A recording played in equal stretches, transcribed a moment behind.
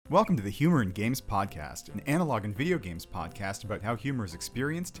Welcome to the Humor in Games podcast, an analog and video games podcast about how humor is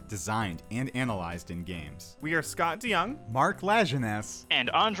experienced, designed, and analyzed in games. We are Scott DeYoung, Mark Lajeunesse, and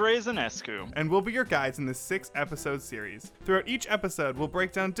Andre Zanescu, and we'll be your guides in this 6-episode series. Throughout each episode, we'll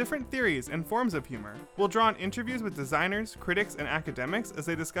break down different theories and forms of humor. We'll draw on interviews with designers, critics, and academics as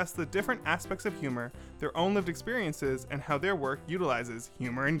they discuss the different aspects of humor, their own lived experiences, and how their work utilizes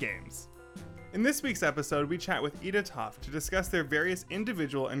humor in games. In this week's episode, we chat with Ida Toft to discuss their various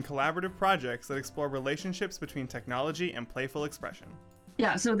individual and collaborative projects that explore relationships between technology and playful expression.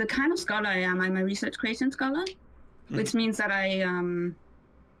 Yeah, so the kind of scholar I am, I'm a research creation scholar, which means that I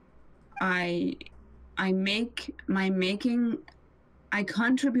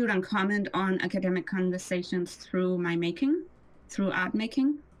contribute and comment on academic conversations through my making, through art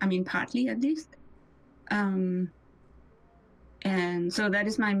making. I mean, partly at least. And so that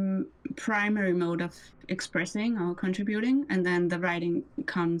is my primary mode of expressing or contributing, and then the writing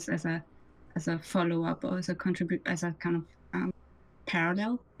comes as a follow-up or as a kind of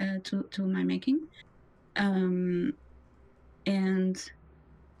parallel to my making. And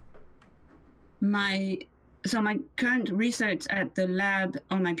my current research at the lab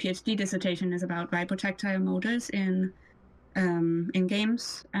on my PhD dissertation is about vibotactile motors in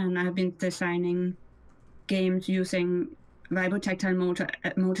games, and I've been designing games using vibotactile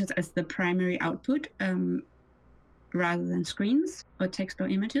motors as the primary output rather than screens or text or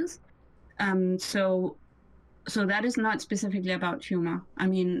images. So that is not specifically about humor. I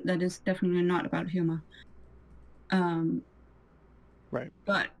mean, that is definitely not about humor. Right.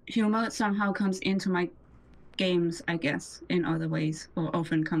 But humor somehow comes into my games, I guess, in other ways, or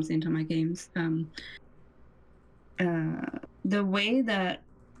often comes into my games. The way that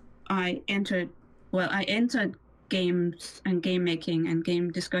I entered games and game making and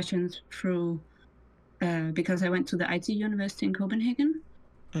game discussions through because I went to the IT University in Copenhagen.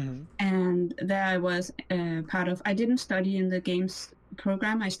 Mm-hmm. And there I was I didn't study in the games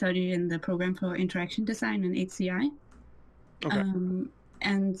program, I studied in the program for interaction design in HCI. Okay.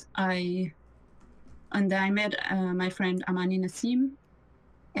 And there I met my friend Amani Nassim,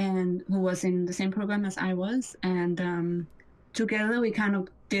 and who was in the same program as I was, and together we kind of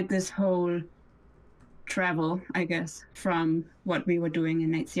did this whole travel, I guess, from what we were doing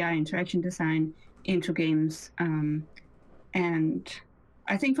in HCI interaction design into games. And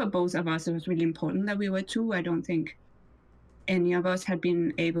I think for both of us, it was really important that we were two. I don't think any of us had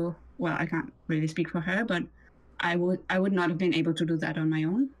been able, well, I can't really speak for her, but I would not have been able to do that on my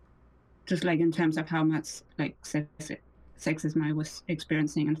own. Just like in terms of how much like sexism I was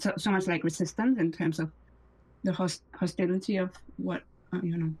experiencing, and so much like resistance in terms of the hostility of what,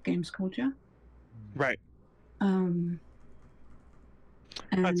 games culture. Right.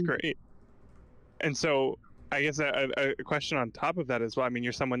 That's great. And so I guess a question on top of that as well. I mean,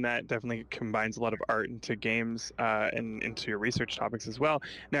 you're someone that definitely combines a lot of art into games and into your research topics as well.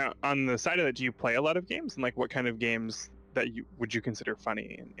 Now, on the side of that, do you play a lot of games? And like, what kind of games would you consider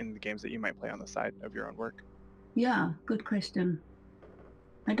funny in the games that you might play on the side of your own work? Yeah, good question.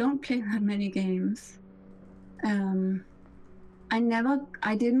 I don't play that many games. I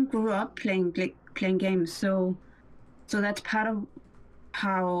didn't grow up playing games, so that's part of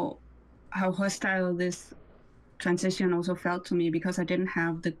how hostile this transition also felt to me, because I didn't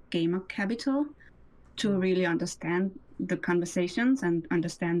have the gamer capital to really understand the conversations and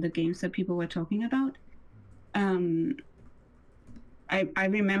understand the games that people were talking about. I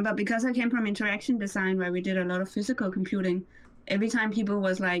remember, because I came from interaction design where we did a lot of physical computing, every time people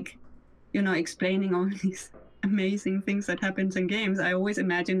was like, explaining all these amazing things that happens in games, I always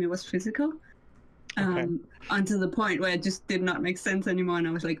imagined it was physical. Okay. Until the point where it just did not make sense anymore, and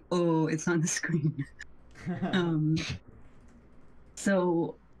I was like, oh, it's on the screen.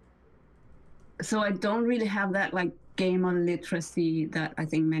 So I don't really have that like gamer literacy that I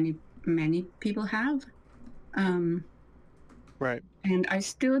think many people have. Right. And I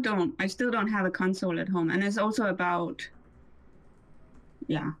still don't have a console at home, and it's also about,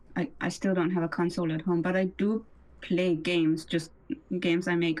 I still don't have a console at home, but I do play games, just games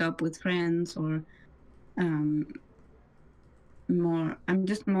I make up with friends, or I'm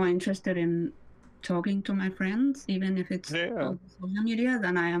just more interested in talking to my friends, even if it's on social media,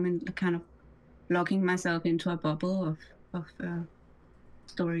 than I am in kind of locking myself into a bubble of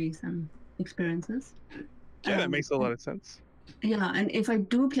stories and experiences. Yeah, that makes a lot of sense. Yeah, and if I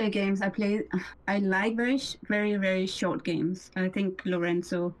do play games, I like very, very, very short games. I think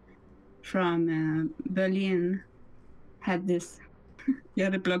Lorenzo from Berlin had this, he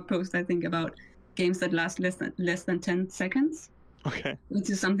had a blog post, I think, about games that last less than 10 seconds. Okay. Which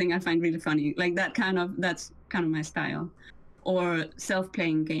is something I find really funny. Like that's kind of my style. or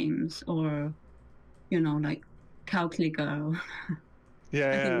self-playing games, or like Cow Clicker. I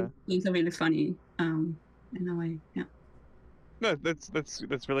Yeah. think games are really funny in a way. Yeah. No,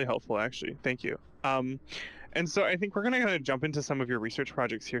 that's really helpful actually. Thank you. And so I think we're gonna kind of jump into some of your research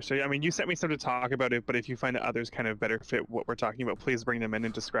projects here. So I mean, you sent me some to talk about it, but if you find that others kind of better fit what we're talking about, please bring them in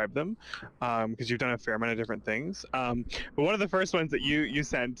and describe them, because you've done a fair amount of different ththings. But one of the first ones that you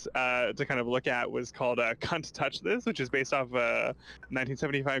sent to kind of look at was called "Cunt Touch This," which is based off a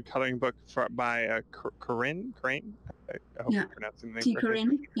 1975 coloring book by Corinne. I hope Yeah. I'm pronouncing the name T. correctly.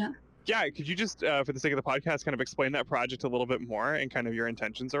 Corinne. Yeah. Yeah, could you just, for the sake of the podcast, kind of explain that project a little bit more and kind of your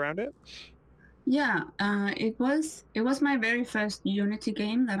intentions around it? Yeah, it was my very first Unity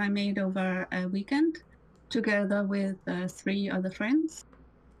game that I made over a weekend together with 3 other friends.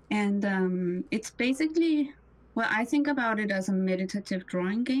 And it's basically, well, I think about it as a meditative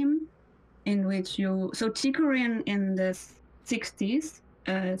drawing game in which T. Corinne in the 60s,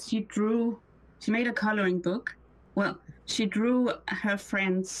 she made a coloring book. Well, she drew her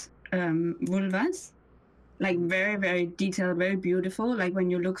friends' vulvas, like very, very detailed, very beautiful. Like when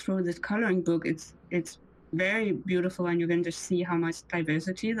you look through this coloring book, it's very beautiful, and you can just see how much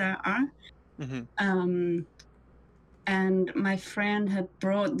diversity there are. Mm-hmm. And my friend had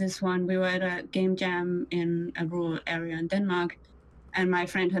brought this one. We were at a game jam in a rural area in Denmark, and my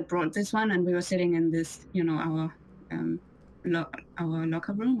friend had brought this one, and we were sitting in this, our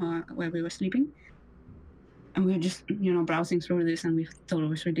locker room or where we were sleeping, and we were just, browsing through this, and we thought it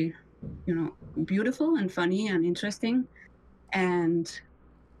was really, beautiful and funny and interesting, and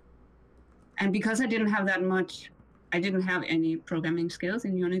because I didn't have any programming skills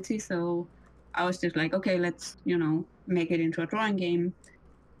in Unity, so I was just like, okay, let's, make it into a drawing game.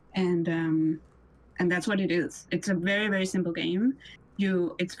 And that's what it is. It's a very, very simple game.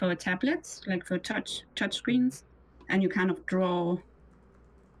 It's for tablets, like for touch screens, and you kind of draw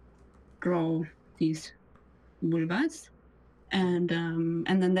these vulvas. And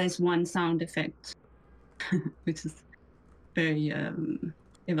then there's one sound effect, which is very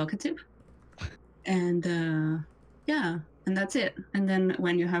evocative. And and that's it. And then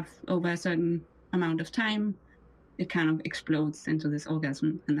when you have over a certain amount of time, it kind of explodes into this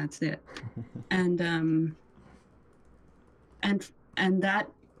orgasm, and that's it. And that,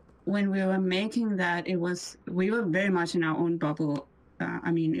 when we were making that, we were very much in our own bubble.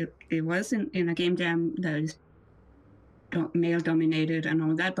 I mean, it was in a game jam that is male dominated and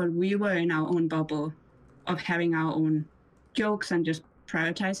all that, but we were in our own bubble of having our own jokes and just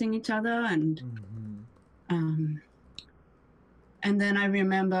prioritizing each other. And then I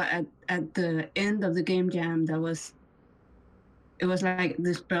remember at the end of the game jam, it was like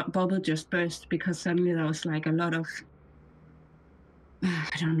this bubble just burst, because suddenly there was like a lot of,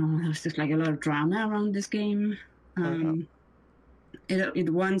 I don't know, there was just like a lot of drama around this game. It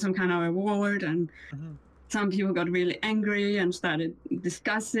won some kind of award, and some people got really angry and started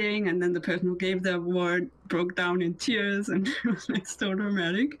discussing, and then the person who gave the award broke down in tears, and it was like so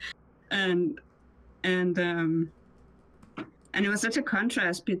dramatic. And it was such a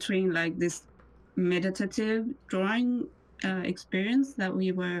contrast between like this meditative drawing experience that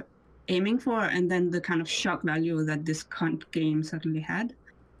we were aiming for, and then the kind of shock value that this cunt game suddenly had.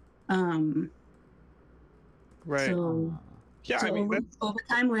 Right. So, yeah, so I mean, over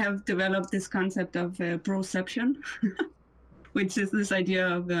time we have developed this concept of broception, which is this idea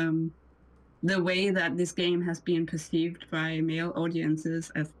of the way that this game has been perceived by male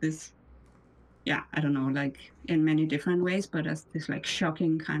audiences as this, I don't know, like in many different ways, but as this like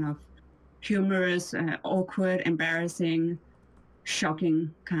shocking kind of humorous, awkward, embarrassing,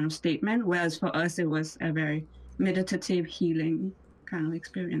 shocking kind of statement. Whereas for us, it was a very meditative, healing kind of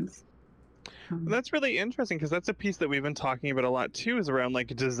experience. That's really interesting, because that's a piece that we've been talking about a lot too, is around like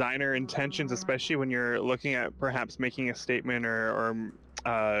designer intentions, especially when you're looking at perhaps making a statement or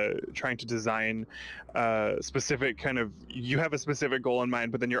trying to design specific kind of, you have a specific goal in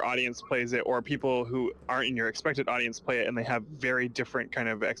mind, but then your audience plays it, or people who aren't in your expected audience play it, and they have very different kind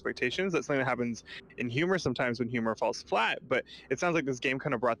of expectations. That's something that happens in humor sometimes when humor falls flat, but it sounds like this game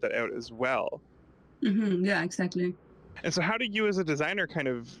kind of brought that out as well. Yeah, exactly. And so how did you as a designer kind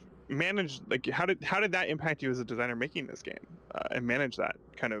of manage, like how did that impact you as a designer making this game and manage that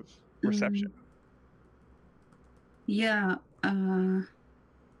kind of reception?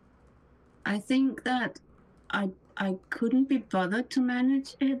 I think that I couldn't be bothered to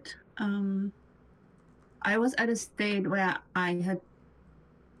manage it. I was at a state where I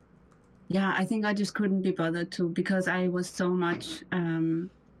think I just couldn't be bothered to, because I was so much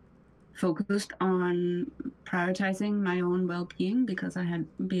focused on prioritizing my own well-being, because I had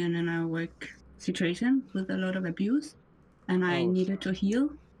been in a work situation with a lot of abuse, and I Oh, needed to heal.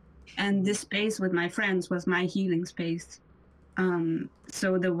 And this space with my friends was my healing space.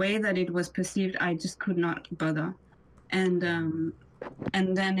 So the way that it was perceived, I just could not bother. And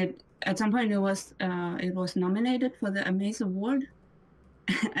then at some point it was nominated for the Amaze Award,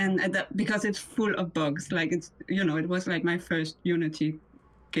 and because it's full of bugs, like it's it was like my first Unity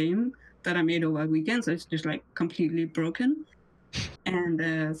game that I made over a weekend, so it's just like completely broken.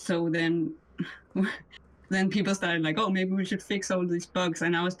 And so then people started like, oh, maybe we should fix all these bugs,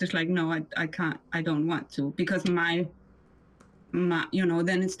 and I was just like, no, I can't, I don't want to, because my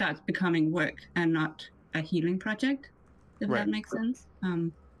then it starts becoming work and not a healing project, if Right. that makes sense.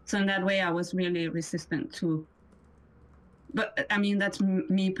 So in that way I was really resistant to, but I mean, that's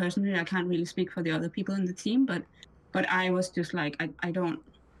me personally, I can't really speak for the other people in the team, but I was just like, I don't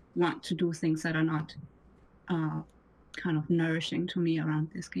want to do things that are not kind of nourishing to me around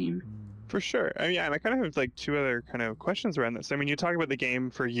this game. For sure. I mean, yeah, and I kind of have like two other kind of questions around this. I mean, you talk about the game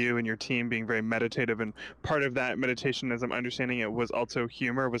for you and your team being very meditative, and part of that meditation, as I'm understanding it, was also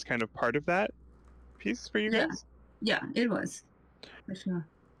humor was kind of part of that piece for you Yeah. guys. Yeah, it was, for sure.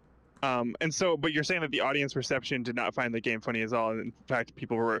 And so, but you're saying that the audience reception did not find the game funny at all, and in fact,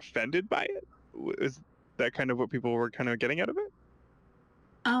 people were offended by it. Is that kind of what people were kind of getting out of it?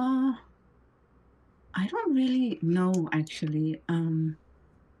 I don't really know, actually.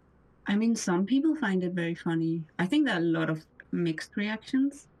 I mean, some people find it very funny. I think there are a lot of mixed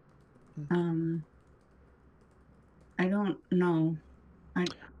reactions. I don't know.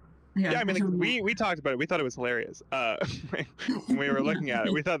 Yeah, I mean, like, we talked about it. We thought it was hilarious. When we were looking at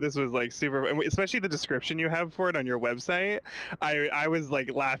it, we thought this was like super, and especially the description you have for it on your website. I was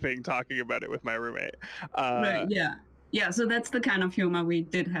like laughing talking about it with my roommate. Right, yeah. Yeah, so that's the kind of humor we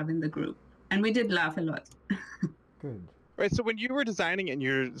did have in the group. And we did laugh a lot. Good. Right. So when you were designing it and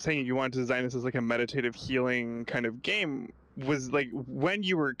you're saying you wanted to design this as like a meditative healing kind of game, was like when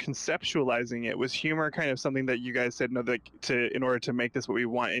you were conceptualizing it, was humor kind of something that you guys said, no, like in order to make this what we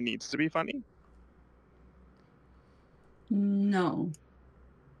want, it needs to be funny? No.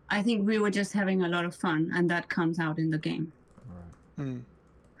 I think we were just having a lot of fun, and that comes out in the game. Right.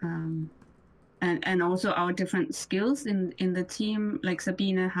 And also our different skills in the team, like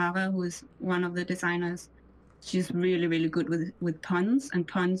Sabine Hara, who is one of the designers, she's really, really good with puns, and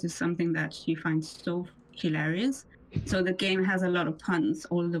puns is something that she finds so hilarious. So the game has a lot of puns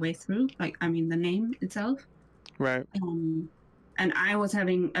all the way through, like, I mean, the name itself. Right. And I was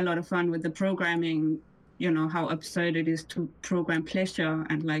having a lot of fun with the programming, how absurd it is to program pleasure,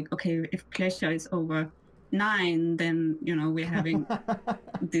 and like, okay, if pleasure is over 9, then, we're having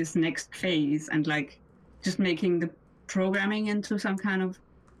this next phase, and like just making the programming into some kind of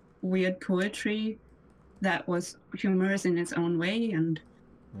weird poetry that was humorous in its own way. And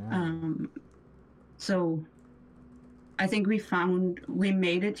so I think we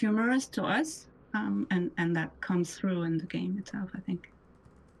made it humorous to us, and that comes through in the game itself, I think.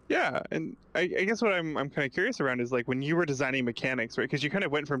 Yeah, and I guess what I'm kind of curious around is like when you were designing mechanics, right? Because you kind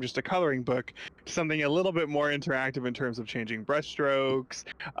of went from just a coloring book to something a little bit more interactive in terms of changing brushstrokes.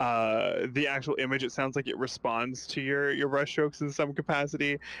 The actual image, it sounds like it responds to your brushstrokes in some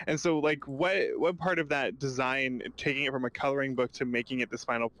capacity. And so, like, what part of that design, taking it from a coloring book to making it this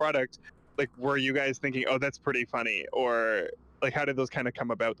final product, like, were you guys thinking, oh, that's pretty funny, or like, how did those kind of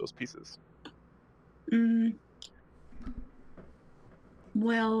come about, those pieces?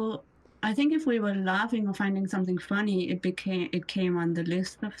 Well, I think if we were laughing or finding something funny, it came on the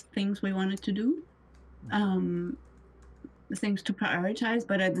list of things we wanted to do, things to prioritize.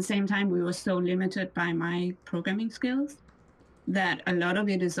 But at the same time, we were so limited by my programming skills that a lot of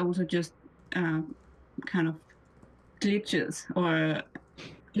it is also just kind of glitches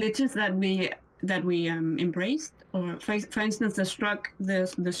that we embraced. Or for instance,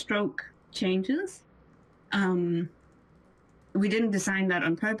 the stroke changes. We didn't design that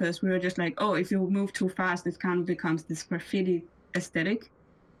on purpose. We were just like, oh, if you move too fast, it kind of becomes this graffiti aesthetic,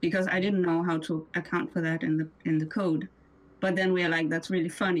 because I didn't know how to account for that in the code. But then we are like, that's really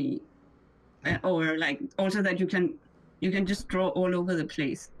funny, or like also that you can just draw all over the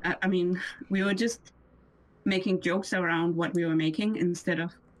place. I mean, we were just making jokes around what we were making instead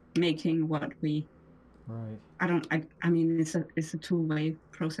of making what we. Right. I mean, it's a two-way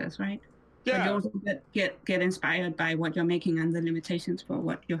process, right? Yeah. But you also get inspired by what you're making and the limitations for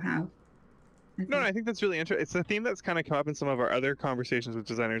what you have. No, I think that's really interesting. It's a theme that's kind of come up in some of our other conversations with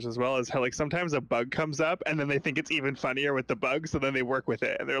designers as well, is how like sometimes a bug comes up and then they think it's even funnier with the bug, so then they work with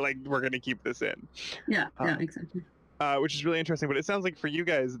it and they're like, we're going to keep this in. Yeah, exactly. Which is really interesting. But it sounds like for you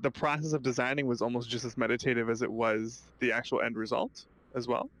guys, the process of designing was almost just as meditative as it was the actual end result as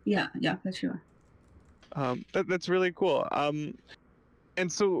well. Yeah, for sure. That's really cool.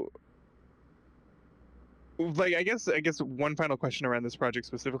 And so, like, I guess one final question around this project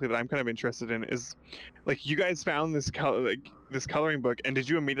specifically that I'm kind of interested in is, like, you guys found this coloring book, and did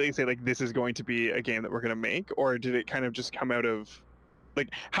you immediately say, like, this is going to be a game that we're going to make, or did it kind of just come out of, like,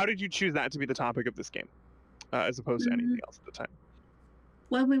 how did you choose that to be the topic of this game, as opposed to anything else at the time?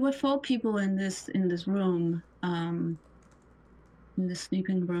 Well, we were 4 people in this room, in the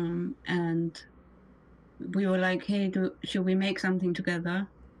sleeping room, and we were like, hey, should we make something together?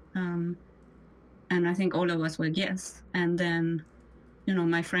 And I think all of us were yes. And then,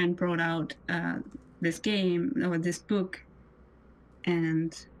 my friend brought out this game or this book,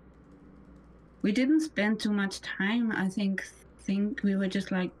 and we didn't spend too much time. I think we were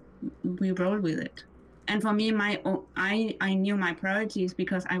just like, we rolled with it. And for me, I knew my priorities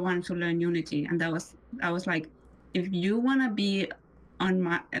because I wanted to learn Unity, and I was like, if you want to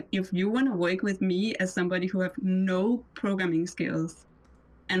work with me as somebody who have no programming skills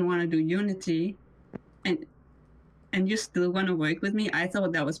and want to do Unity, and you still want to work with me, I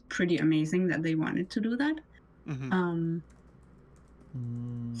thought that was pretty amazing that they wanted to do that.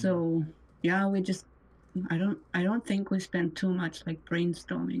 So yeah, we just, I don't think we spent too much like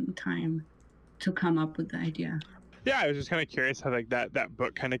brainstorming time to come up with the idea. Yeah, I was just kind of curious how like that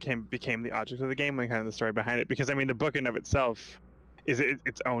book kind of became the object of the game and kind of the story behind it, because I mean the book in of itself is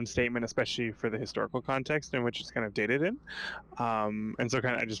its own statement, especially for the historical context in which it's kind of dated in, and so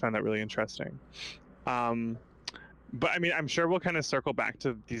I just found that really interesting. But I mean, I'm sure we'll kind of circle back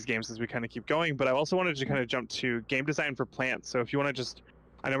to these games as we kind of keep going, but I also wanted to kind of jump to game design for plants. So if you want to just,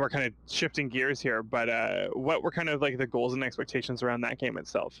 I know we're kind of shifting gears here, but what were kind of like the goals and expectations around that game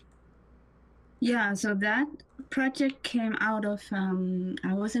itself? Yeah, so that project came out of,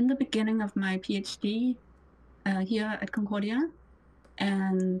 I was in the beginning of my PhD here at Concordia,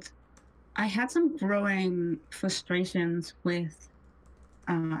 and I had some growing frustrations with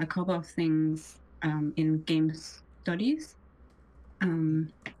a couple of things in games studies,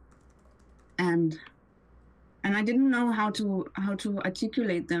 and I didn't know how to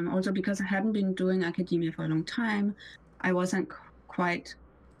articulate them. Also because I hadn't been doing academia for a long time, I wasn't quite,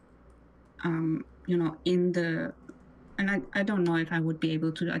 in the, and I don't know if I would be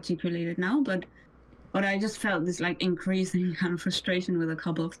able to articulate it now, but I just felt this like increasing kind of frustration with a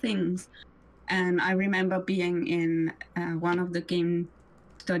couple of things. And I remember being in one of the game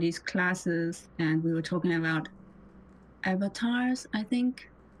studies classes, and we were talking about avatars, I think.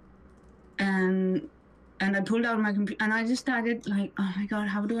 And I pulled out my computer, and I just started like, oh my God,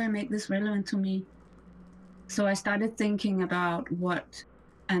 how do I make this relevant to me? So I started thinking about what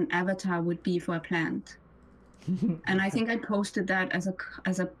an avatar would be for a plant. And I think I posted that as a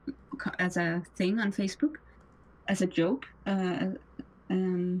thing on Facebook, as a joke. And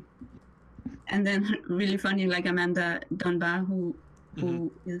then really funny, like Amanda Dunbar, who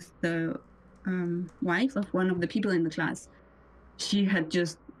is the wife of one of the people in the class, she had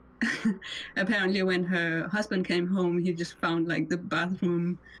just apparently when her husband came home, he just found like the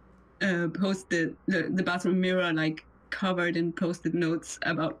bathroom posted the bathroom mirror like covered in post-it notes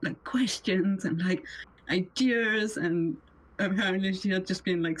about like questions and like ideas, and apparently she had just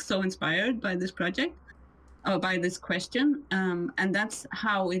been like so inspired by this project or by this question, and that's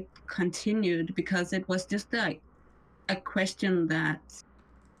how it continued, because it was just like a question that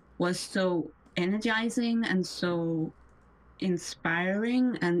was so energizing and so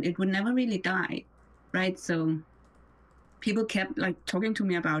inspiring, and it would never really die, right? So people kept like talking to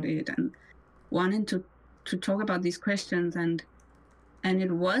me about it and wanting to talk about these questions, and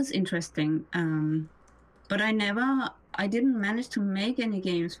it was interesting, but I didn't manage to make any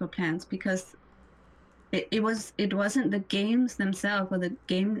games for plants because it wasn't the games themselves or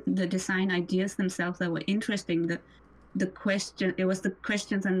the design ideas themselves that were interesting. It was the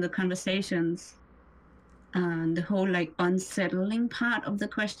questions and the conversations, and the whole like unsettling part of the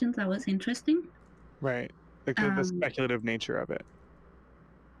questions that was interesting. Right, like the speculative nature of it.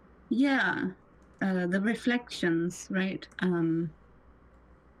 Yeah, the reflections, right?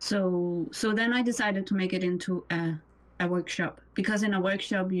 So then I decided to make it into a workshop, because in a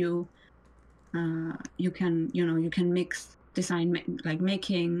workshop you can mix design like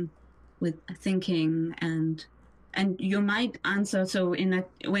making with thinking, and you might answer. So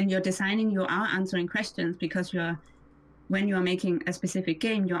when you're designing, you are answering questions, because when you are making a specific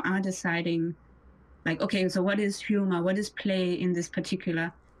game, you are deciding like, okay, so what is humor, what is play in this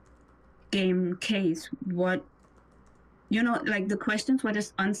particular game case? What, like the questions were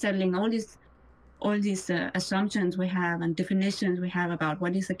just unsettling all these assumptions we have and definitions we have about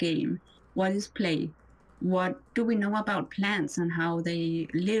what is a game, what is play, what do we know about plants and how they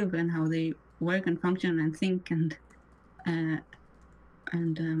live and how they work and function and think and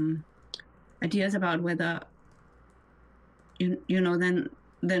ideas about whether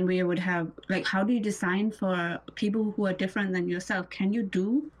then we would have like, how do you design for people who are different than yourself? Can you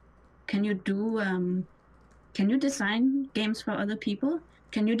design games for other people?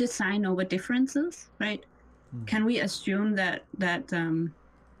 Can you design over differences, right? Can we assume that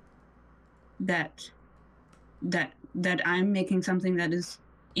I'm making something that is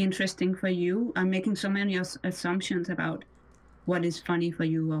interesting for you? I'm making so many assumptions about what is funny for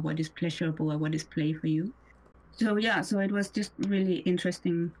you, or what is pleasurable, or what is play for you. So it was just really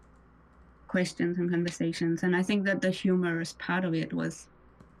interesting questions and conversations, and I think that the humorous part of it was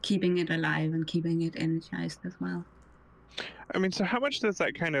keeping it alive and keeping it energized as well. I mean, so how much does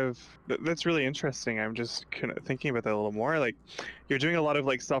that that's really interesting. I'm just kind of thinking about that a little more. Like, you're doing a lot of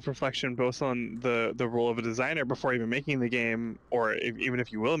like self-reflection, both on the role of a designer before even making the game, or even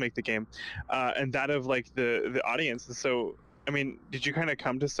if you will make the game, and that of like the audience. So, I mean, did you kind of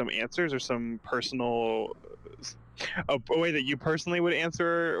come to some answers or some personal a way that you personally would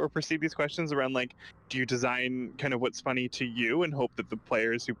answer or perceive these questions around, like, do you design kind of what's funny to you and hope that the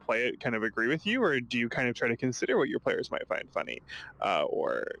players who play it kind of agree with you, or do you kind of try to consider what your players might find funny,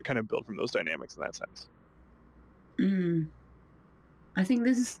 or kind of build from those dynamics in that sense? I think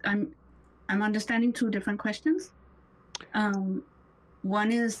this is I'm understanding two different questions.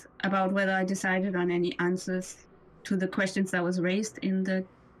 One is about whether I decided on any answers to the questions that was raised in the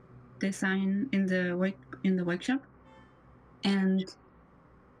design in the workshop. And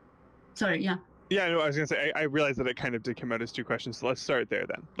sorry, yeah. Yeah, no, I was gonna say, I realized that it kind of did come out as two questions, so let's start there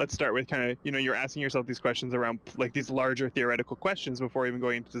then. Let's start with kind of, you're asking yourself these questions around like these larger theoretical questions before even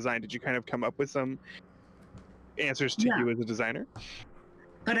going into design. Did you kind of come up with some answers to you as a designer?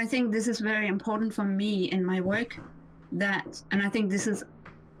 But I think this is very important for me in my work, and I think this is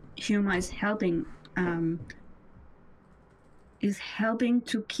humor is helping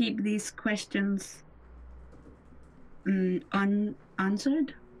to keep these questions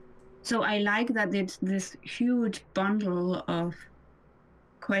unanswered. So I like that it's this huge bundle of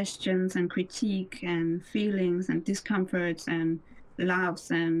questions and critique and feelings and discomforts and loves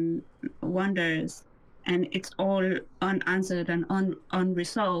and wonders, and it's all unanswered and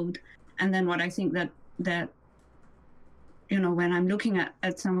unresolved. And then what I think that when I'm looking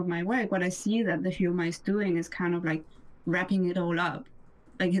at some of my work, what I see that the humor is doing is kind of like wrapping it all up,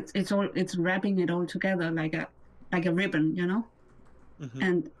 like it's wrapping it all together like a ribbon,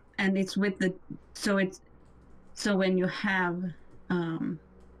 mm-hmm. and it's with so when you have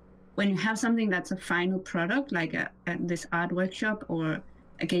something that's a final product, like this art workshop or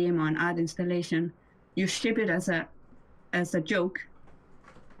a game or an art installation, you ship it as a joke,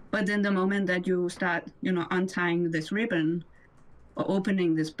 but then the moment that you start untying this ribbon or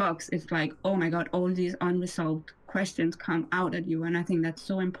opening this box, it's like, oh my god, all these unresolved questions come out at you. And I think that's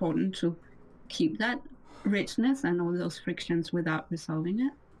so important to keep that richness and all those frictions without resolving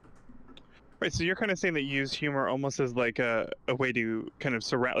it. Right, so you're kind of saying that you use humor almost as like a way to kind of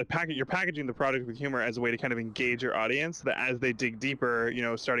surround, like you're packaging the product with humor as a way to kind of engage your audience, so that as they dig deeper,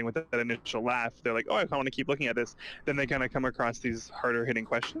 starting with that initial laugh, they're like, oh, I want to keep looking at this. Then they kind of come across these harder hitting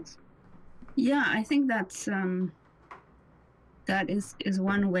questions. Yeah, I think that's that is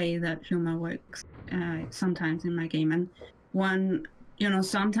one way that humor works sometimes in my game. And one,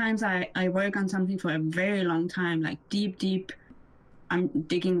 sometimes I work on something for a very long time, like deep. I'm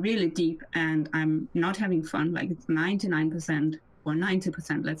digging really deep and I'm not having fun. Like it's 99% or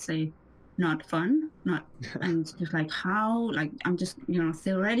 90%, let's say, not fun. And it's just like I'm just,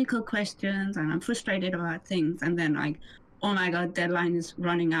 theoretical questions and I'm frustrated about things. And then like, oh my God, deadline is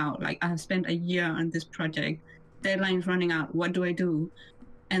running out. Like I have spent a year on this project. Deadline is running out. What do I do?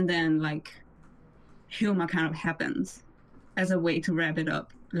 And then like humor kind of happens as a way to wrap it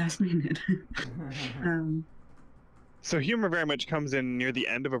up last minute. So humor very much comes in near the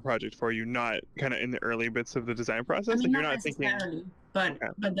end of a project for you, not kind of in the early bits of the design process. I mean, like not you're not thinking, but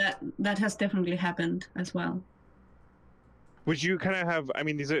that has definitely happened as well. Would you kind of have? I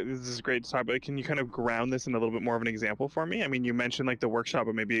mean, this is great to talk about. Can you kind of ground this in a little bit more of an example for me? I mean, you mentioned like the workshop,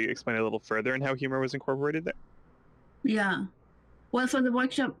 but maybe explain a little further and how humor was incorporated there. Yeah, well, for the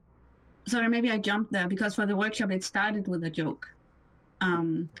workshop, sorry, maybe I jumped there because for the workshop it started with a joke.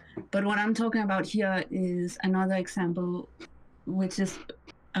 But what I'm talking about here is another example, which is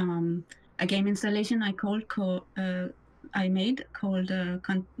a game installation a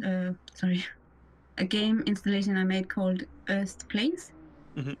game installation I made called Earth Place,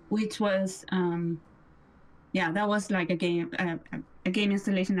 mm-hmm. which was that was like a game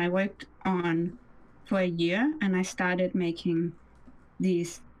installation I worked on for a year, and I started making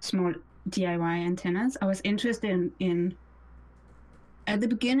these small DIY antennas. I was interested in at the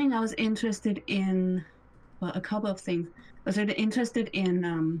beginning, I was interested in, well, a couple of things. I was really interested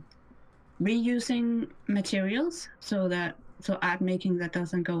in reusing materials so art making that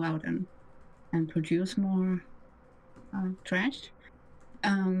doesn't go out and produce more trash.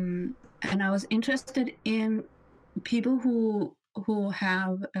 And I was interested in people who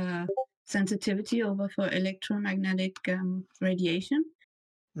have sensitivity over for electromagnetic radiation,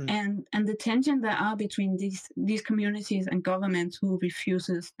 and the tension there are between these communities and governments who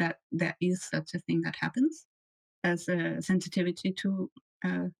refuses that there is such a thing that happens as a sensitivity to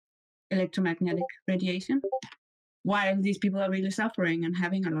electromagnetic radiation, while these people are really suffering and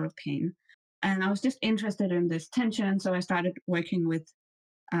having a lot of pain. And I was just interested in this tension, so I started working with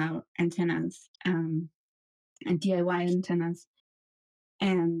antennas and DIY antennas.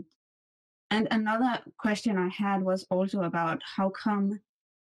 And another question I had was also about how come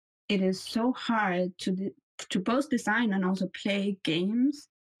it is so hard to both design and also play games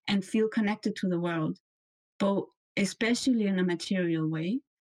and feel connected to the world, but especially in a material way.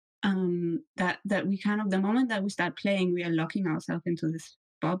 That we kind of, the moment that we start playing, we are locking ourselves into this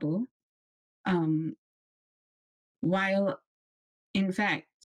bubble. While in fact,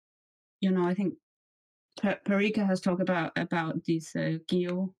 I think Parika has talked about these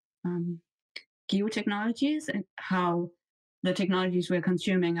geotechnologies and how the technologies we're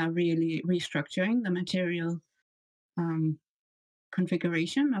consuming are really restructuring the material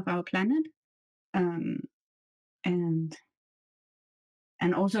configuration of our planet,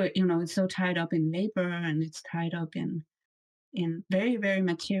 and also it's so tied up in labor, and it's tied up in very, very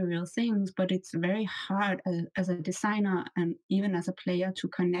material things, but it's very hard as a designer and even as a player to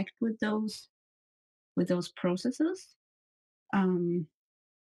connect with those processes.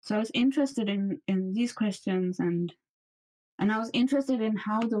 So I was interested in these questions, and I was interested in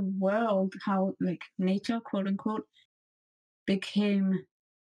how the world, how like nature, quote unquote, became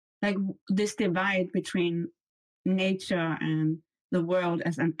like this divide between nature and the world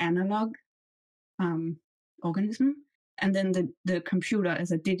as an analog organism, and then the computer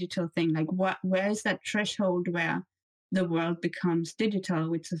as a digital thing. Like where is that threshold where the world becomes digital,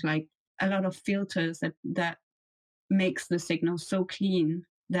 which is like a lot of filters that makes the signal so clean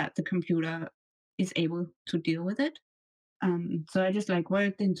that the computer is able to deal with it. So I just like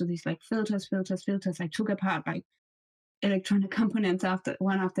worked into these like filters. I took apart like electronic components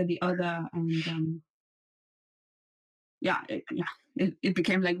one after the other, and it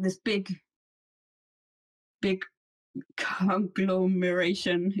became like this big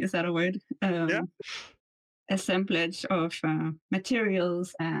conglomeration. Is that a word? Assemblage of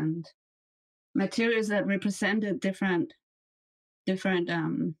materials that represented different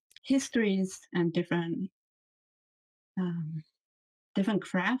histories and different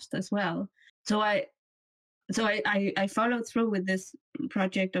crafts as well. So I followed through with this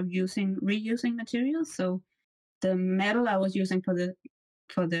project of reusing materials. So the metal I was using for the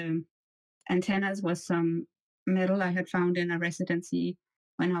antennas was some metal I had found in a residency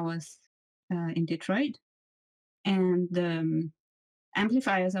when I was in Detroit, and the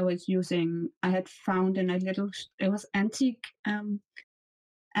amplifiers I was using I had found in it was antique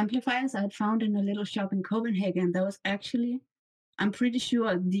amplifiers I had found in a little shop in Copenhagen. That was actually, I'm pretty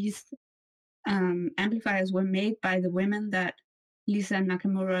sure these amplifiers were made by the women that Lisa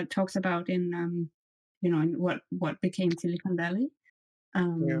Nakamura talks about in in what became Silicon Valley.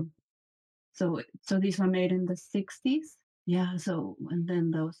 So these were made in the 60s. Yeah. So, and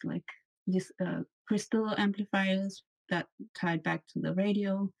then there was like these crystal amplifiers that tied back to the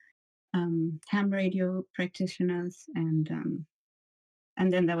radio, ham radio practitioners, and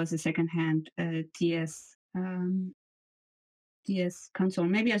then there was a secondhand DS console.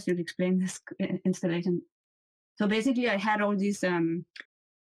 Maybe I should explain this installation. So basically, I had all these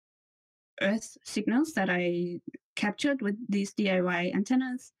Earth signals that I captured with these DIY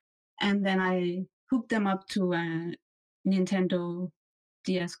antennas, and then I hooked them up to a Nintendo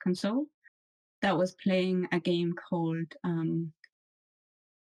DS console that was playing a game called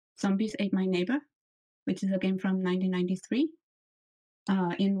Zombies Ate My Neighbor, which is a game from 1993,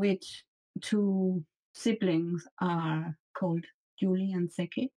 in which two siblings are called Julie and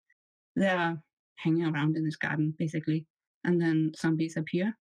Seki. They're hanging around in this garden, basically, and then zombies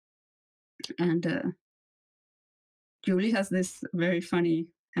appear. And Julie has this very funny,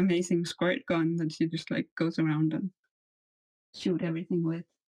 amazing squirt gun that she just like goes around and shoot everything with.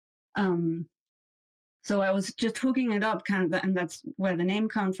 So I was just hooking it up, kind of, and that's where the name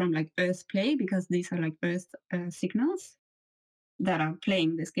comes from, like Earth Play, because these are like Earth signals that are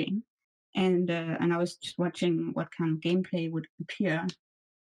playing this game. And I was just watching what kind of gameplay would appear.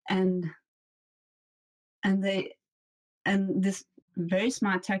 and they and this very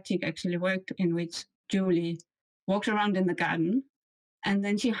smart tactic actually worked, in which Julie walks around in the garden and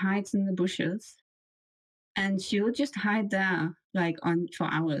then she hides in the bushes, and she'll just hide there like on for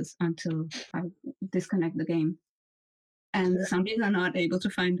hours until I disconnect the game, and the zombies are not able to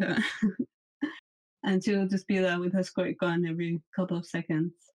find her. And she'll just be there with her squirt gun every couple of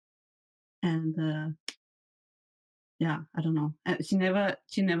seconds, and yeah, I don't know. She never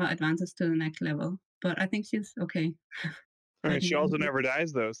advances to the next level, but I think she's okay. I mean, But she yeah, also never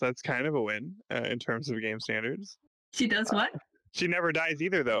dies though, so that's kind of a win in terms of game standards. she does what? She never dies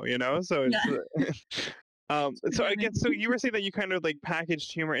either, though. You know, so it's. So I guess so. You were saying that you kind of like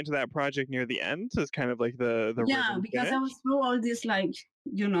packaged humor into that project near the end, as kind of like the Yeah, ribbon because I finish? was through all these like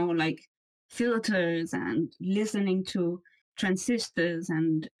like filters and listening to transistors,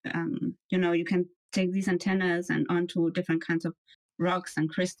 and you can take these antennas and onto different kinds of rocks and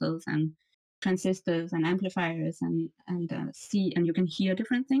crystals and transistors and amplifiers and see, and you can hear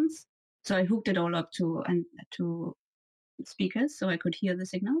different things. So I hooked it all up to speakers so I could hear the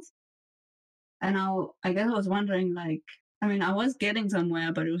signals. And I guess I was wondering, like, I mean, I was getting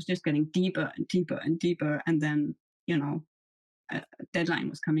somewhere, but it was just getting deeper and deeper and deeper. And then, a deadline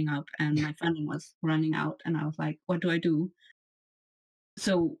was coming up and my funding was running out. And I was like, what do I do?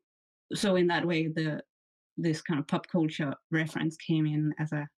 So in that way, this kind of pop culture reference came in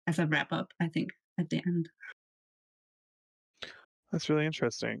as a wrap up, I think, at the end. That's really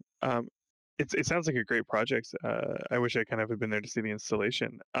interesting. It sounds like a great project. I wish I kind of had been there to see the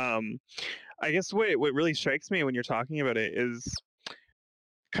installation. I guess what really strikes me when you're talking about it is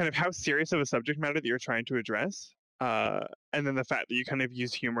kind of how serious of a subject matter that you're trying to address. And then the fact that you kind of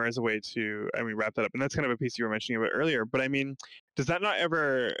use humor as a way to, wrap that up. And that's kind of a piece you were mentioning about earlier. But I mean,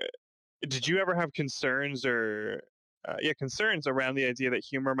 did you ever have concerns concerns around the idea that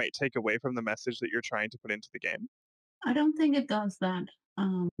humor might take away from the message that you're trying to put into the game? I don't think it does that.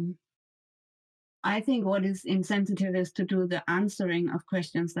 I think what is insensitive is to do the answering of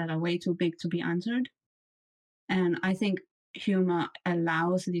questions that are way too big to be answered. And I think humor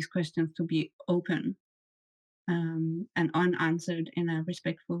allows these questions to be open and unanswered in a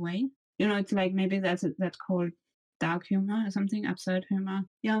respectful way. It's like maybe that's called dark humor or something, absurd humor.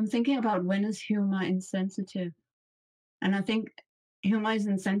 Yeah, I'm thinking about, when is humor insensitive? And I think humor is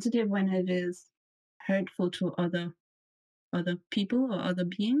insensitive when it is hurtful to other people or other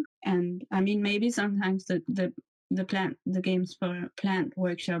beings. And I mean, maybe sometimes the games for plant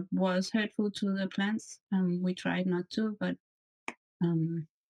workshop was hurtful to the plants. We tried not to, but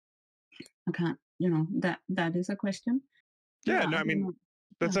I can't. That is a question. Yeah, Yeah, no, I I mean, don't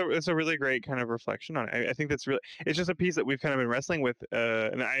know. that's a really great kind of reflection on it. I think that's really, it's just a piece that we've kind of been wrestling with,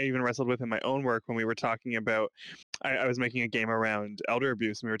 and I even wrestled with in my own work when we were talking about, I was making a game around elder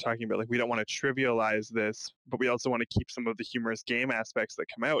abuse, and we were talking about, like, we don't want to trivialize this, but we also want to keep some of the humorous game aspects that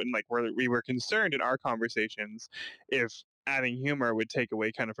come out, and like we were concerned in our conversations if adding humor would take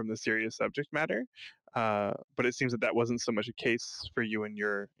away kind of from the serious subject matter, but it seems that wasn't so much a case for you in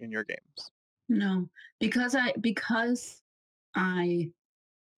your games. No, because I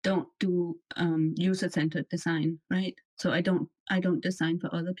don't do user-centered design, right? So I don't design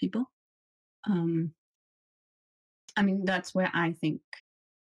for other people. I mean, that's where I think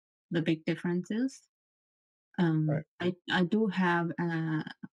the big difference is. Right. I do have I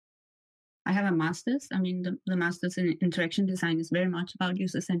have a master's. I mean, the master's in interaction design is very much about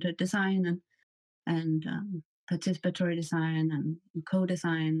user-centered design and participatory design and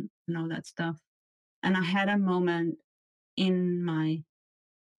co-design and all that stuff. And I had a moment in my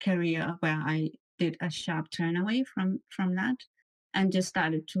career where I did a sharp turn away from that and just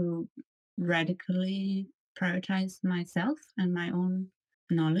started to radically prioritize myself and my own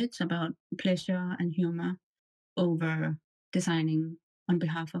knowledge about pleasure and humor over designing on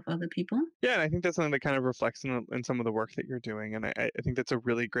behalf of other people. Yeah, and I think that's something that kind of reflects in some of the work that you're doing, and I think that's a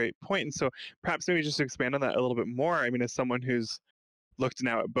really great point. And so perhaps maybe just to expand on that a little bit more. I mean, as someone who's looked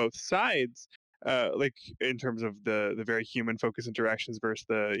now at both sides, like in terms of the very human focused interactions versus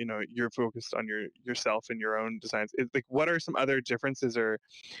the, you're focused on yourself and your own designs. Like, what are some other differences or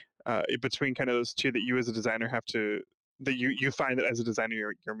between kind of those two that you as a designer that you find that as a designer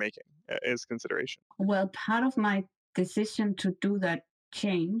you're making as consideration? Well, part of my decision to do that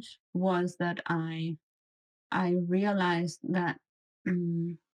change was that I realized that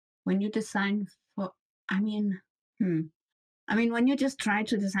when you design for, when you just try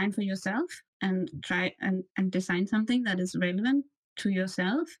to design for yourself and try and design something that is relevant to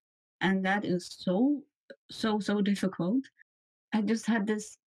yourself, and that is so difficult. I just had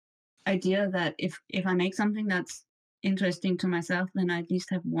this idea that if I make something that's interesting to myself, then I at least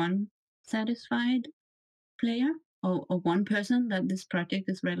have one satisfied player or one person that this project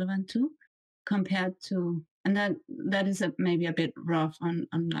is relevant to, compared to, and that is maybe a bit rough on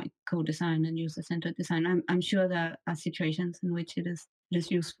like co-design and user-centered design. I'm sure there are situations in which it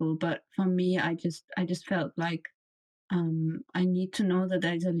is useful, but for me, I just felt like I need to know that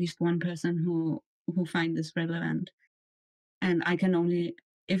there is at least one person who find this relevant, and I can only,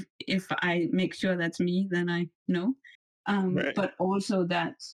 if I make sure that's me, then I know. Right. But also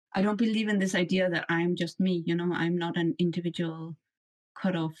that I don't believe in this idea that I'm just me. I'm not an individual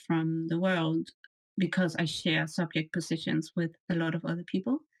cut off from the world, because I share subject positions with a lot of other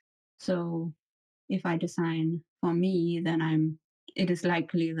people. So if I design for me, then it is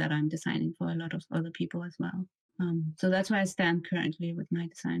likely that I'm designing for a lot of other people as well. So that's where I stand currently with my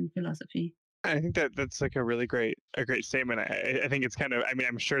design philosophy. I think that's like a great statement. I think it's kind of, I mean,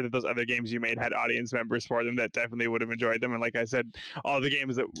 I'm sure that those other games you made had audience members for them that definitely would have enjoyed them. And like I said, all the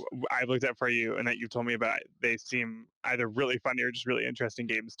games that I've looked at for you and that you've told me about, they seem either really funny or just really interesting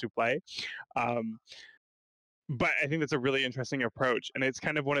games to play. But I think that's a really interesting approach. And it's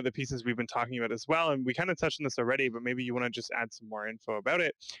kind of one of the pieces we've been talking about as well. And we kind of touched on this already, but maybe you want to just add some more info about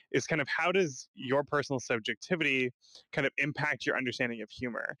it. Is kind of, how does your personal subjectivity kind of impact your understanding of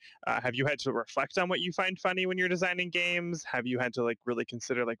humor? Have you had to reflect on what you find funny when you're designing games? Have you had to like really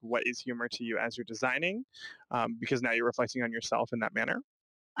consider like what is humor to you as you're designing? Because now you're reflecting on yourself in that manner.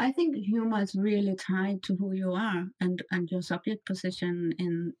 I think humor is really tied to who you are and your subject position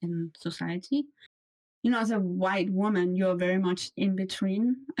in society. As a white woman, you're very much in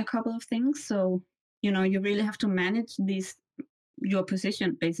between a couple of things. So, you really have to manage your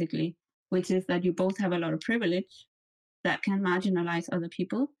position, basically, which is that you both have a lot of privilege that can marginalize other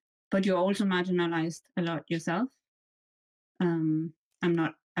people, but you're also marginalized a lot yourself. I'm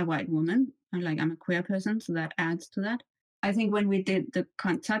not a white woman. I'm a queer person, so that adds to that. I think when we did the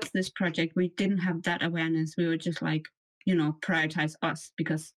Touch this project, we didn't have that awareness. We were just like, prioritize us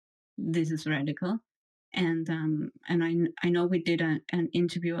because this is radical. And I know we did an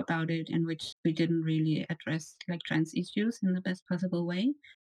interview about it in which we didn't really address like trans issues in the best possible way,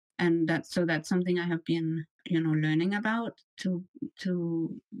 and that's something I have been learning about, to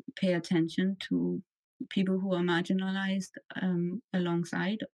pay attention to people who are marginalized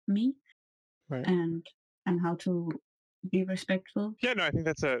alongside me, Right. and how to be respectful. Yeah, no, I think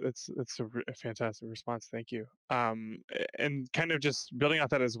that's a fantastic response. Thank you. And kind of just building off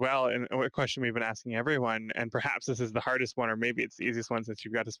that as well, and a question we've been asking everyone, and perhaps this is the hardest one, or maybe it's the easiest one since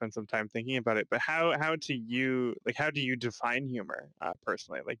you've got to spend some time thinking about it. But how do you define humor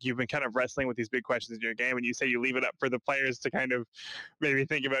personally? Like, you've been kind of wrestling with these big questions in your game, and you say you leave it up for the players to kind of maybe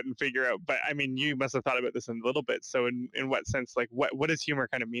think about and figure out. But I mean, you must have thought about this in a little bit. So in what sense, like what does humor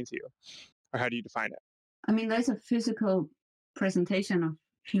kind of mean to you, or how do you define it? I mean, there's a physical presentation of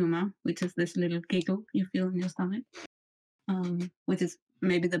humor, which is this little giggle you feel in your stomach, which is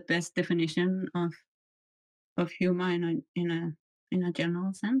maybe the best definition of humor in a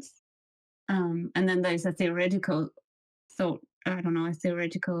general sense. And then there's a theoretical thought. I don't know, a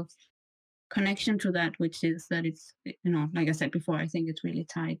theoretical connection to that, which is that it's, like I said before, I think it's really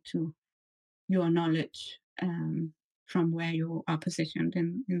tied to your knowledge from where you are positioned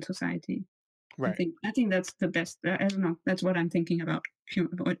in society. Right. I think that's the best. I don't know. That's what I'm thinking about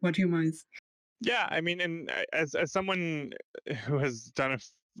what humor is. Yeah, I mean, and as someone who has done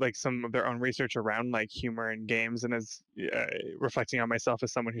like some of their own research around like humor in games, and as reflecting on myself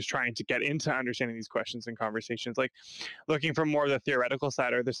as someone who's trying to get into understanding these questions and conversations, like looking from more of the theoretical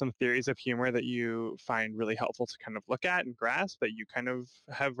side, are there some theories of humor that you find really helpful to kind of look at and grasp that you kind of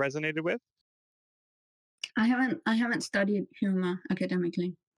have resonated with? I haven't studied humor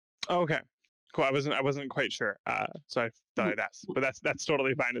academically. Oh, okay. Cool. I wasn't quite sure, so I thought I'd ask, but that's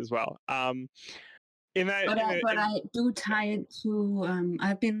totally fine as well. But I do tie it to.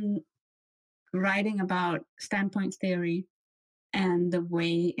 I've been writing about standpoint theory and the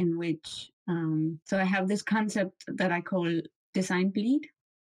way in which. So I have this concept that I call design bleed,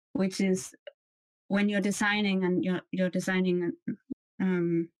 which is when you're designing and you're designing,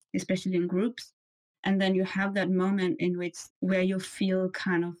 especially in groups. And then you have that moment where you feel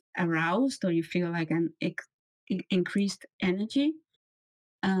kind of aroused, or you feel like an increased energy,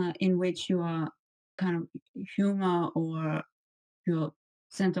 in which your kind of humor or your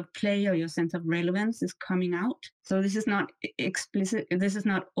sense of play or your sense of relevance is coming out. So this is not explicit. This is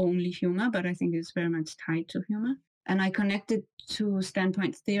not only humor, but I think it's very much tied to humor. And I connected to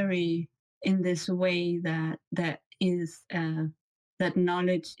standpoint theory in this way that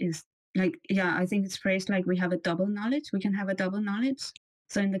knowledge is. I think it's phrased like we have a double knowledge. We can have a double knowledge.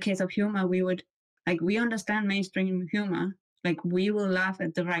 So in the case of humor, we would like we understand mainstream humor, like we will laugh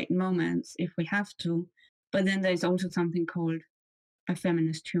at the right moments if we have to, but then there's also something called a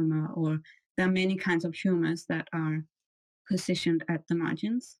feminist humor, or there are many kinds of humors that are positioned at the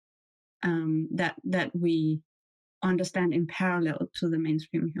margins, that we understand in parallel to the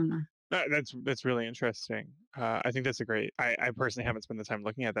mainstream humor. That's really interesting. I think that's a great. I personally haven't spent the time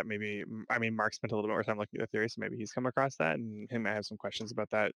looking at that. Maybe I mean Mark spent a little bit more time looking at the theory, so maybe he's come across that, and him I have some questions about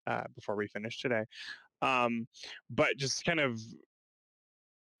that before we finish today. But just kind of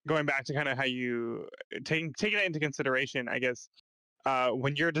going back to kind of how you taking that into consideration, I guess.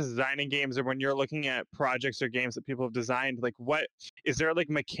 When you're designing games or when you're looking at projects or games that people have designed, like what is there like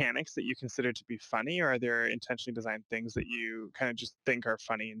mechanics that you consider to be funny, or are there intentionally designed things that you kind of just think are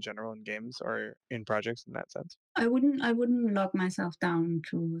funny in general in games or in projects in that sense? I wouldn't lock myself down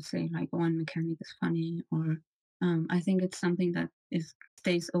to say like one mechanic is funny, or I think it's something that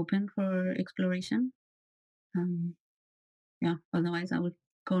stays open for exploration. Yeah, otherwise I would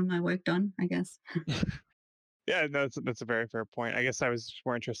call my work done, I guess. Yeah, no, that's a very fair point. I guess I was just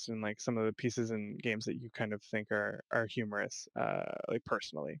more interested in like some of the pieces in games that you kind of think are humorous, like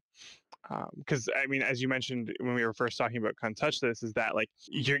personally. Because I mean, as you mentioned when we were first talking about "Can't Touch This," is that like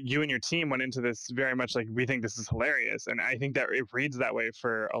you and your team went into this very much like we think this is hilarious, and I think that it reads that way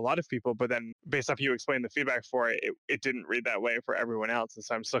for a lot of people. But then, based off you explaining the feedback for it, it didn't read that way for everyone else. And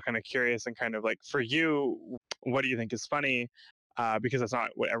so I'm still kind of curious and kind of like for you, what do you think is funny? Because that's not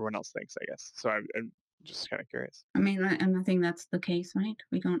what everyone else thinks, I guess. So I'm just kind of curious. I mean, and I think that's the case, right?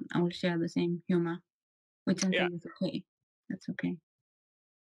 We don't all share the same humor, which I Yeah. think is okay. That's okay.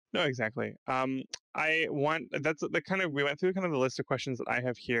 No, exactly. I want that's the kind of we went through kind of the list of questions that I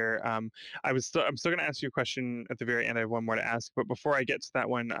have here. I'm still going to ask you a question at the very end. I have one more to ask, but before I get to that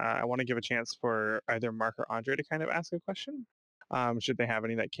one, I want to give a chance for either Mark or Andre to kind of ask a question. Should they have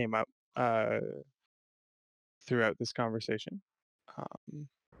any that came up throughout this conversation?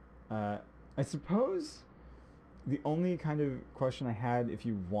 I suppose the only kind of question I had, if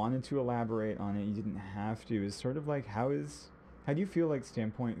you wanted to elaborate on it, you didn't have to, is sort of like how do you feel like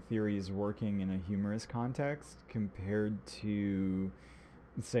standpoint theory is working in a humorous context compared to,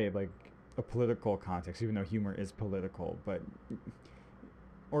 say, like a political context, even though humor is political, but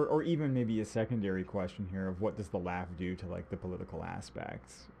or even maybe a secondary question here of what does the laugh do to like the political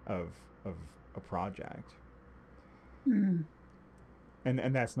aspects of a project? Mm.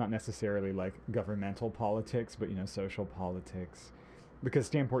 And that's not necessarily like governmental politics, but social politics, because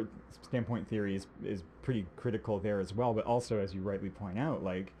standpoint theory is pretty critical there as well. But also, as you rightly point out,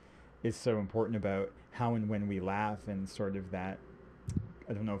 like is so important about how and when we laugh, and sort of that,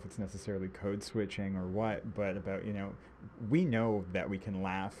 I don't know if it's necessarily code switching or what, but about we know that we can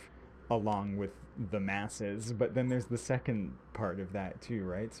laugh along with the masses, but then there's the second part of that too,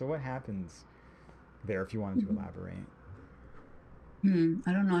 right? So what happens there, if you wanted to elaborate?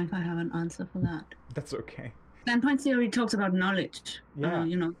 I don't know if I have an answer for that. That's okay. Standpoint theory talks about knowledge. Yeah.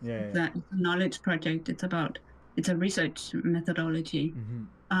 That it's a knowledge project. It's a research methodology.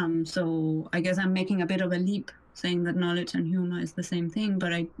 So I guess I'm making a bit of a leap saying that knowledge and humor is the same thing,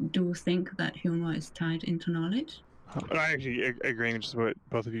 but I do think that humor is tied into knowledge. I actually agreeing with just what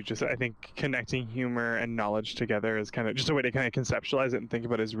both of you just said. I think connecting humor and knowledge together is kind of just a way to kind of conceptualize it and think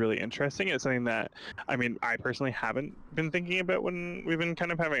about it is really interesting. It's something that, I mean, I personally haven't been thinking about when we've been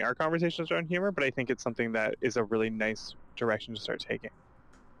kind of having our conversations around humor, but I think it's something that is a really nice direction to start taking.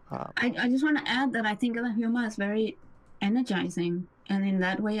 I just want to add that I think that humor is very energizing, and in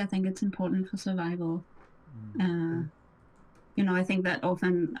that way, I think it's important for survival. I think that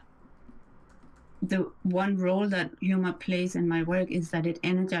often the one role that humor plays in my work is that it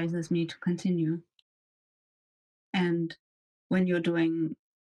energizes me to continue. And when you're doing,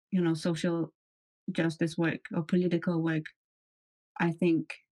 social justice work or political work, I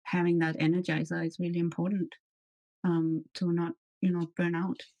think having that energizer is really important to not, burn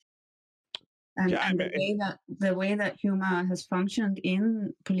out. And, Yeah, and the way that humor has functioned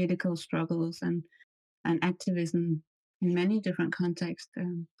in political struggles and activism in many different contexts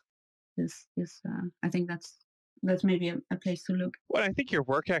is I think that's maybe a place to look. Well, I think your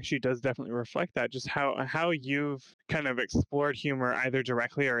work actually does definitely reflect that. Just how you've kind of explored humor either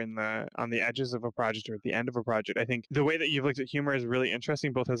directly or on the edges of a project or at the end of a project. I think the way that you've looked at humor is really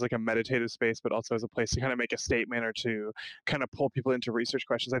interesting, both as like a meditative space, but also as a place to kind of make a statement or to kind of pull people into research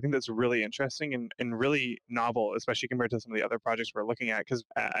questions. I think that's really interesting and really novel, especially compared to some of the other projects we're looking at. Because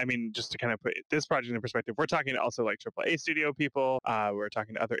I mean, just to kind of put this project in perspective, we're talking to also like AAA studio people. We're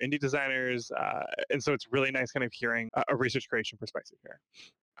talking to other indie designers, and so it's really nice kind of hearing a research creation perspective here.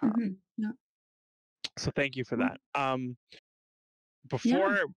 Yeah. So thank you for that.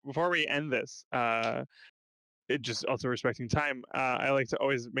 before we end this, it just also respecting time, I like to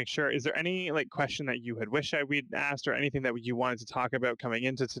always make sure, is there any like question that you had wished we'd asked, or anything that you wanted to talk about coming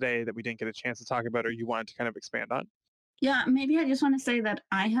into today that we didn't get a chance to talk about, or you wanted to kind of expand on? Yeah, maybe I just want to say that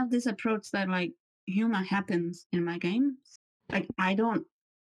I have this approach that like humor happens in my games. Like I don't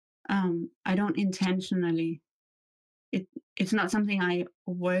intentionally, it's not something I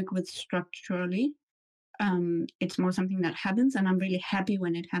work with structurally. It's more something that happens, and I'm really happy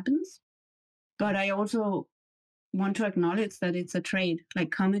when it happens. But I also want to acknowledge that it's a trade.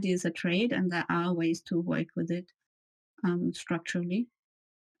 Like comedy is a trade, and there are ways to work with it structurally.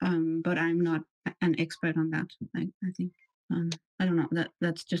 But I'm not an expert on that. I think I don't know.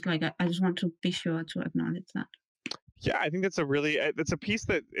 That's just like I just want to be sure to acknowledge that. Yeah, I think that's a piece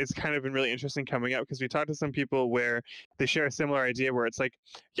that is kind of been really interesting coming up, because we talked to some people where they share a similar idea where it's like,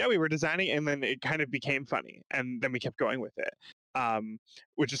 yeah, we were designing and then it kind of became funny and then we kept going with it.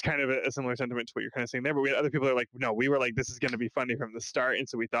 Which is kind of a similar sentiment to what you're kind of saying there. But we had other people that are like, no, we were like, this is going to be funny from the start, and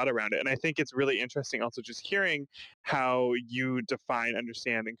so we thought around it. And I think it's really interesting also just hearing how you define,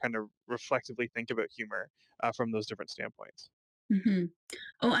 understand, and kind of reflectively think about humor from those different standpoints. Mm-hmm.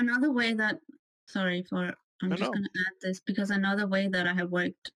 Oh, another way that, sorry for, I'm just going to add this, because another way that I have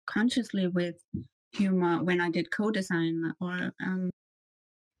worked consciously with humor when I did co-design, or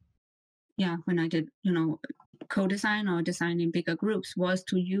when I did, co-design or design in bigger groups, was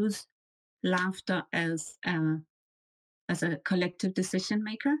to use laughter as a collective decision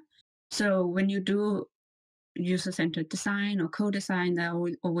maker. So when you do user-centered design or co-design, there are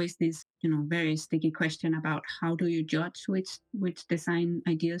always these, very sticky question about how do you judge which design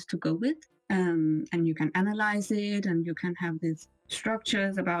ideas to go with. And you can analyze it, and you can have these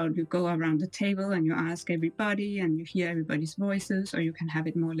structures about, you go around the table and you ask everybody and you hear everybody's voices, or you can have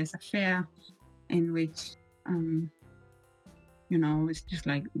it more or less a fair in which, it's just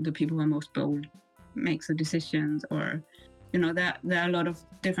like the people who are most bold makes the decisions, or, there are a lot of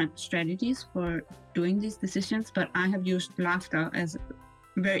different strategies for doing these decisions, but I have used laughter as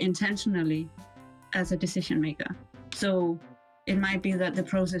very intentionally as a decision maker. So it might be that the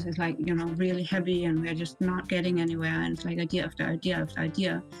process is like, really heavy and we're just not getting anywhere, and it's like idea after idea after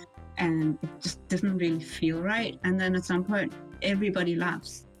idea, and it just doesn't really feel right. And then at some point, everybody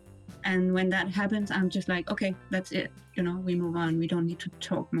laughs. And when that happens, I'm just like, okay, that's it. We move on. We don't need to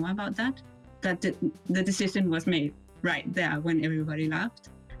talk more about that. The decision was made right there when everybody laughed,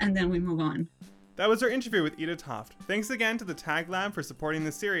 and then we move on. That was our interview with Ida Toft. Thanks again to the Tag Lab for supporting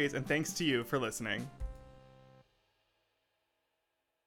this series, and thanks to you for listening.